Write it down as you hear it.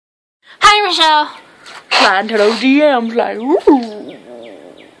Hi, Michelle. Slide into those DMs like, ooh.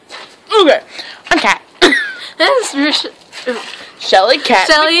 Okay, I'm Kat. This is Shelly, Kat.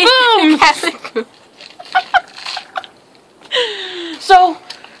 Shelly. Boom. So,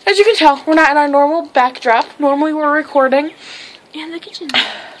 as you can tell, we're not in our normal backdrop. Normally we're recording in the kitchen.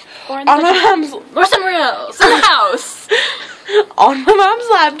 Or in on my mom's, or somewhere else in the house. on my mom's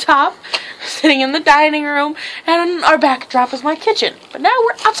laptop, sitting in the dining room, and our backdrop is my kitchen. But now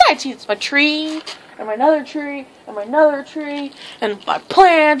we're outside. See, it's my tree, and my another tree, and my another tree, and my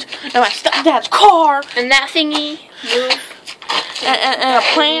plant, and my stepdad's car, And that thingy. and a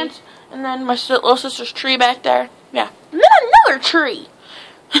plant, and then my little sister's tree back there. Yeah, and then another tree.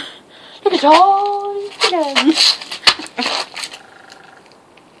 Look, it's all again.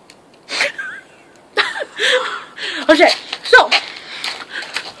 Okay,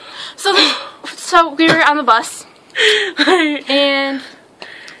 so we were on the bus, and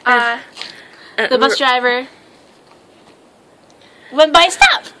the bus driver went by a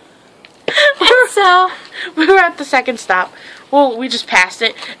stop. And so we were at the second stop. Well, we just passed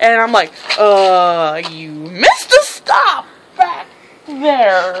it, and I'm like, you missed a stop back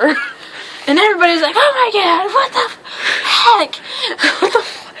there. And everybody's like, oh my god, what the heck? What the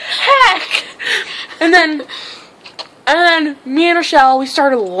heck? And then me and Rochelle, we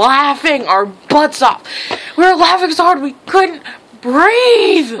started laughing our butts off. We were laughing so hard we couldn't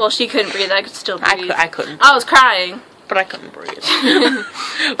breathe. Well, she couldn't breathe. I could still breathe. I couldn't. I was crying. But I couldn't breathe.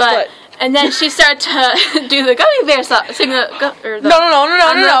 but and then she started to do the gummy bear song, sing the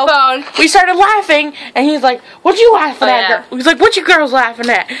no. phone. We started laughing, and he's like, "What you laughing at, yeah. girl?" He's like, "What you girls laughing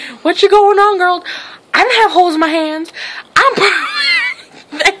at? What you going on, girl? I don't have holes in my hands. I'm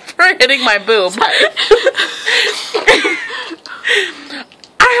Thanks for hitting my boob. I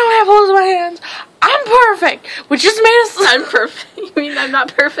don't have holes in my hands. I'm perfect," which just made us. I'm perfect. You mean I'm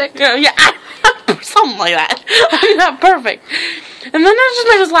not perfect? Yeah, something like that. I'm not perfect. And then that just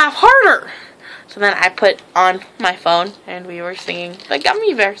made us laugh harder. So then I put on my phone, and we were singing the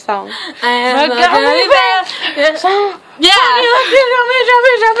Gummy Bear song. I am the Gummy Bear song. Yeah.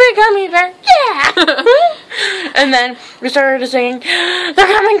 Gummy Bear. Yeah. And then we started singing, "They're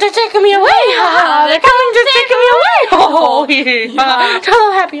coming to take me away. They're coming to take me away. Oh, yeah. To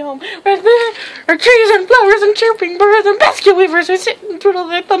the happy home. Where there are trees and flowers and chirping birds and basket weavers who sit and twiddle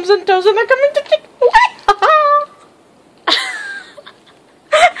their thumbs and toes, and they're coming to take me away."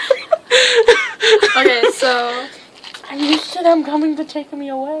 Okay, so I'm used to them coming to take me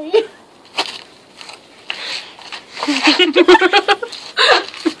away.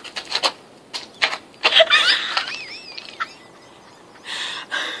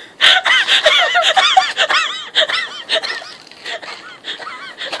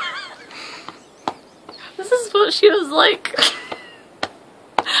 this is what she was like.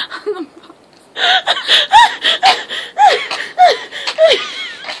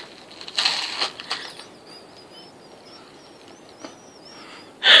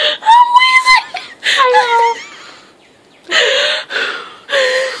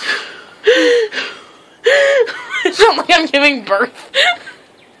 It sounds like I'm giving birth.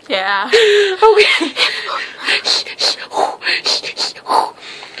 Yeah. Okay.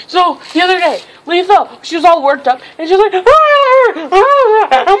 So, the other day, Lisa, she was all worked up, and she was like,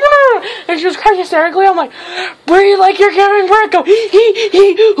 and she was crying hysterically. I'm like, breathe like you're giving birth. Go,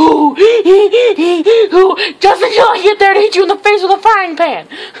 hoo, just until I get there to hit you in the face with a frying pan.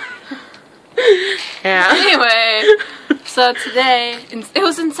 Yeah. Anyway, so today, it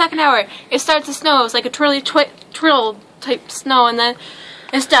was in the second hour. It started to snow. It was like a twirl type snow, and then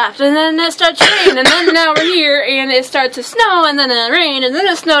it stopped, and then it started to rain, and then now we're here, and it started to snow, and then it rained, and then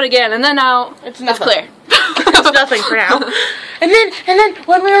it snowed again, and then now it's clear. It's nothing for now. And then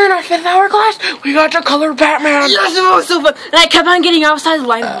when we were in our 5th hour class, we got to color Batman. Yes, it was so fun. And I kept on getting outside the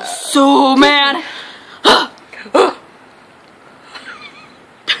line. I was so mad.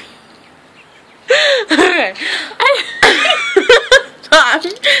 Okay.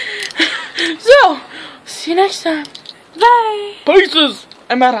 So, see you next time. Bye. Pieces.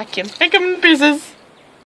 I'm Arakin. I come in pieces.